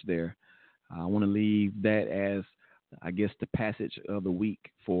passage there. I want to leave that as, I guess, the passage of the week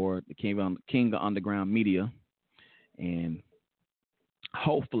for the King of Underground Media. And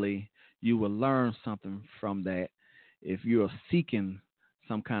hopefully you will learn something from that if you're seeking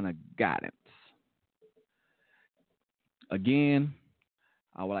some kind of guidance. Again,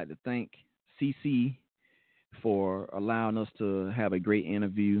 I would like to thank CC for allowing us to have a great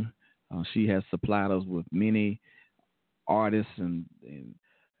interview. She has supplied us with many artists and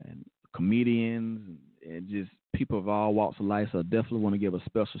comedians and just people of all walks of life. So I definitely want to give a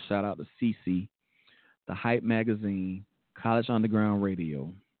special shout out to CC, the Hype Magazine, College Underground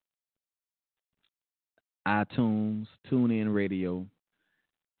Radio, iTunes, TuneIn Radio,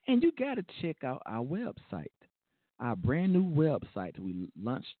 and you got to check out our website, our brand new website. We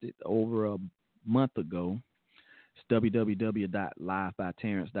launched it over a month ago. It's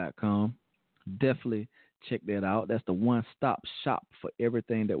www.livebyterrence.com. Definitely check that out. That's the one-stop shop for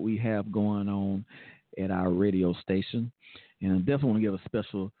everything that we have going on at our radio station. And I definitely want to give a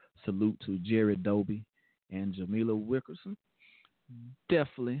special salute to Jerry Doby and Jamila Wickerson.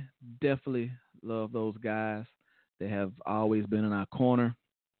 Definitely love those guys. They have always been in our corner,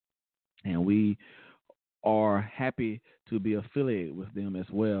 and we are happy to be affiliated with them as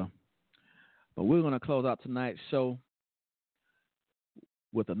well. But we're going to close out tonight's show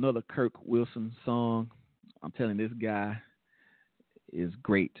with another Kirk Wilson song. I'm telling you, this guy is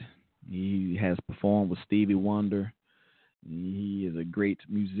great. He has performed with Stevie Wonder. He is a great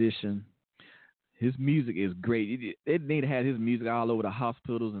musician. His music is great. They need to have his music all over the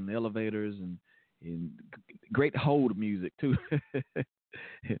hospitals and the elevators and great hold music too.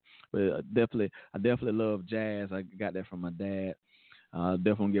 But I definitely love jazz. I got that from my dad.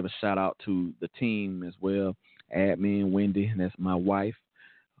 Definitely want to give a shout out to the team as well. Admin Wendy, and that's my wife.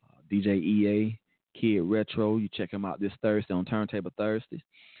 DJ EA, Kid Retro. You check him out this Thursday on Turntable Thursdays.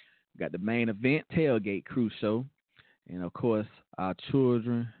 Got the main event, Tailgate Crew Show. And, of course, our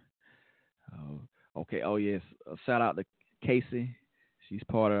children. Shout out to Casey. She's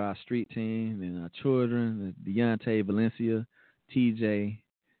part of our street team. And our children, Deontay, Valencia, TJ,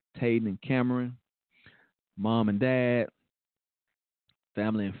 Tayden, and Cameron. Mom and Dad,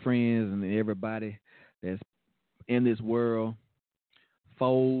 family and friends, and everybody that's in this world.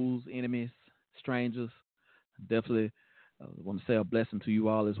 Foes, enemies, strangers. Definitely want to say a blessing to you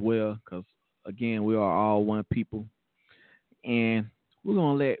all as well, because, again, we are all one people. And we're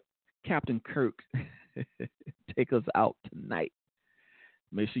going to let Captain Kirk take us out tonight.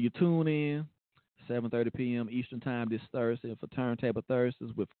 Make sure you tune in 7:30 p.m. Eastern Time this Thursday for Turntable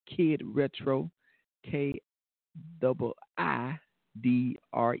Thursdays with Kid Retro,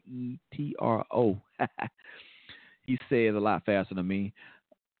 KIIIDRETRO. He says a lot faster than me.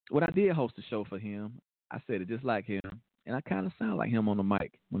 When I did host the show for him, I said it just like him, and I kind of sound like him on the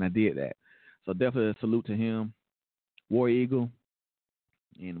mic when I did that. So definitely a salute to him, War Eagle,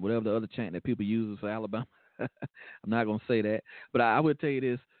 and whatever the other chant that people use for Alabama. I'm not going to say that, but I will tell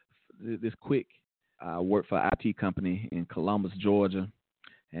you this quick. I work for an IT company in Columbus, Georgia,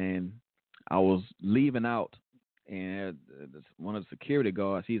 and I was leaving out, and one of the security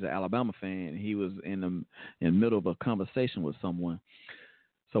guards, he's an Alabama fan, and he was in the middle of a conversation with someone.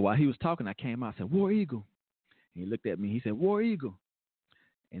 So while he was talking, I came out and said, War Eagle. And he looked at me. He said, War Eagle.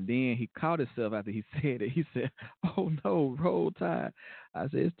 And then he caught himself after he said it. He said, oh, no, Roll Tide. I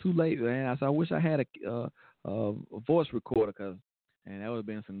said, it's too late, man. I said, I wish I had a voice recorder, and that would have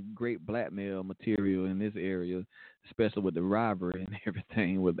been some great blackmail material in this area, especially with the rivalry and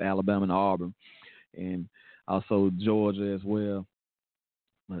everything with Alabama and Auburn, and also Georgia as well.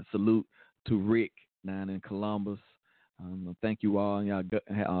 Salute to Rick down in Columbus. Thank you all, and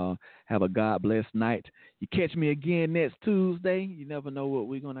y'all have a God-blessed night. You catch me again next Tuesday. You never know what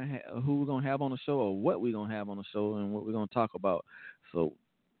we're gonna who we're gonna have on the show, or what we're gonna have on the show, and what we're gonna talk about. So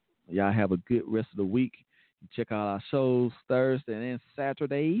y'all have a good rest of the week. Check out our shows Thursday and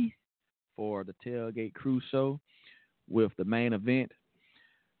Saturday for the Tailgate Cruise Show with the main event.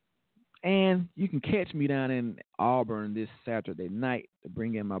 And you can catch me down in Auburn this Saturday night to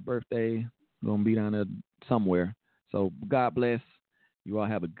bring in my birthday. I'm going to be down there somewhere. So God bless. You all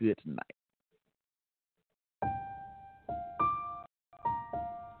have a good night.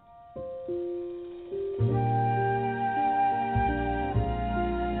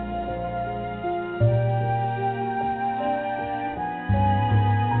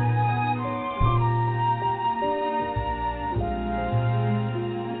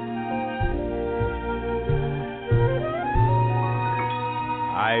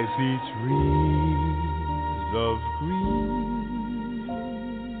 I see trees of green,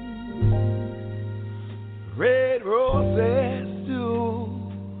 red roses too.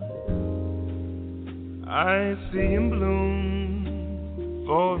 I see 'em bloom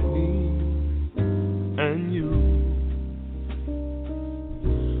for me and you.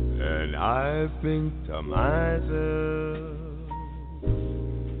 And I think to myself,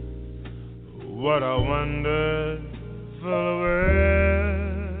 what a wonderful world.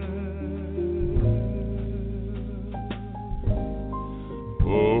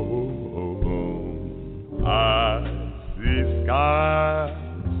 I see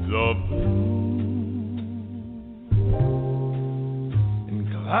skies of blue and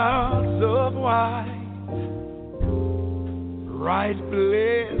clouds of white, bright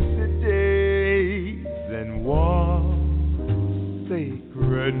blessed days and warm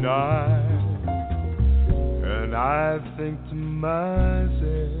sacred nights. And I think to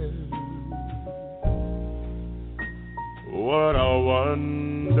myself, what a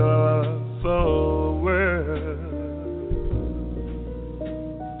wonderful world.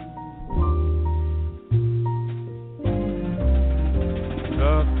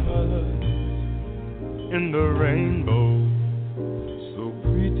 The colors in the rainbow, so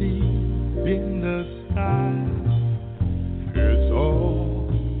pretty in the sky. It's all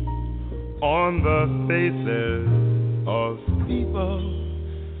on the faces of people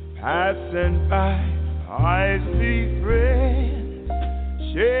passing by. I see friends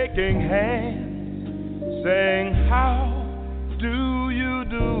shaking hands, saying, how do you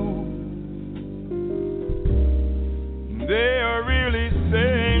do? They are really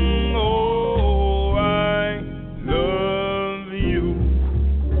saying, oh, I love you.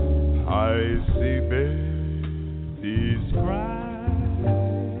 I see babies cry,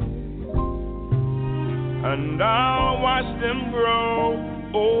 and I'll watch them grow.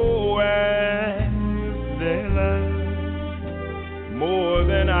 Oh, and they learn more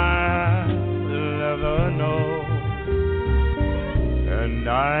than I'll ever know. And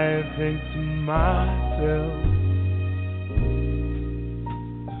I think to myself,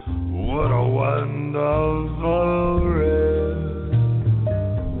 what a wonderful world.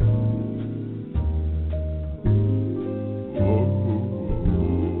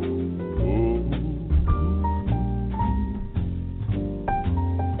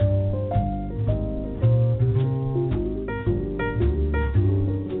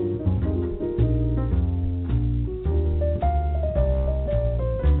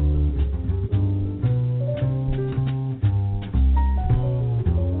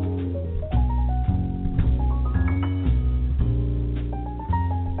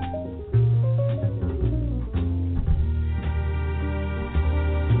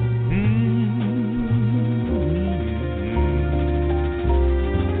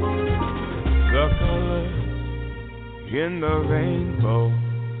 In the rainbow,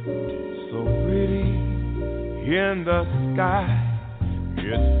 so pretty in the sky.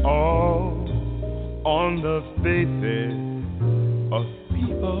 It's all on the faces of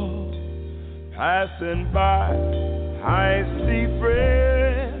people passing by. I see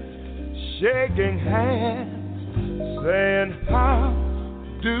friends shaking hands, saying, how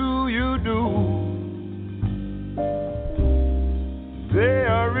do you do? They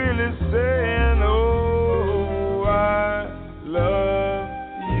are really saying, oh, I love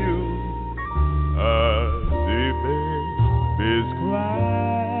you. I see babies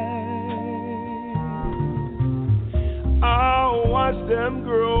cry, I'll watch them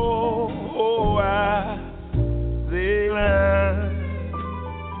grow. Oh, I see land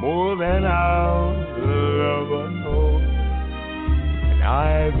more than I'll ever know. And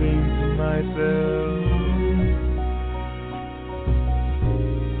I think to myself,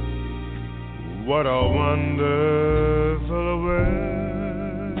 What a wonderful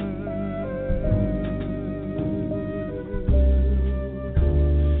world.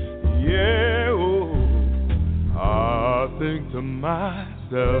 Yeah, oh, I think to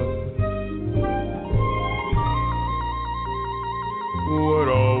myself, what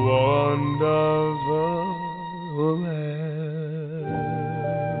a wonderful world.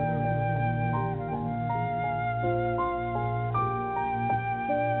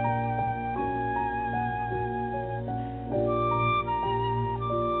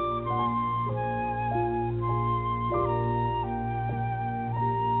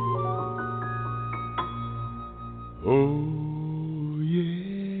 Oh,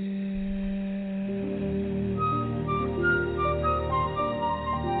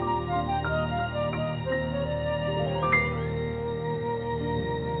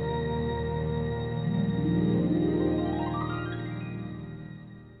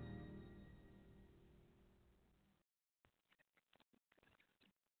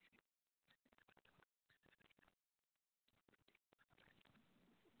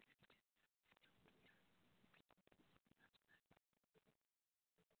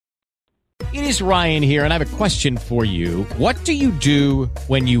 It is Ryan here, and I have a question for you. What do you do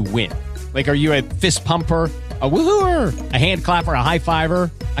when you win? Like, are you a fist pumper, a woohooer, a hand clapper, a high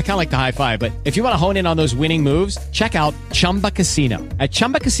fiver? I kind of like the high five, but if you want to hone in on those winning moves, check out Chumba Casino. At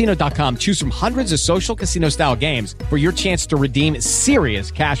ChumbaCasino.com, choose from hundreds of social casino-style games for your chance to redeem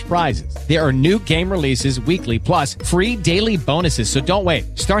serious cash prizes. There are new game releases weekly, plus free daily bonuses, so don't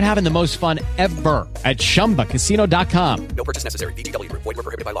wait. Start having the most fun ever at ChumbaCasino.com. No purchase necessary. VGW Group. Void where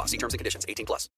prohibited by law. See terms and conditions. 18+.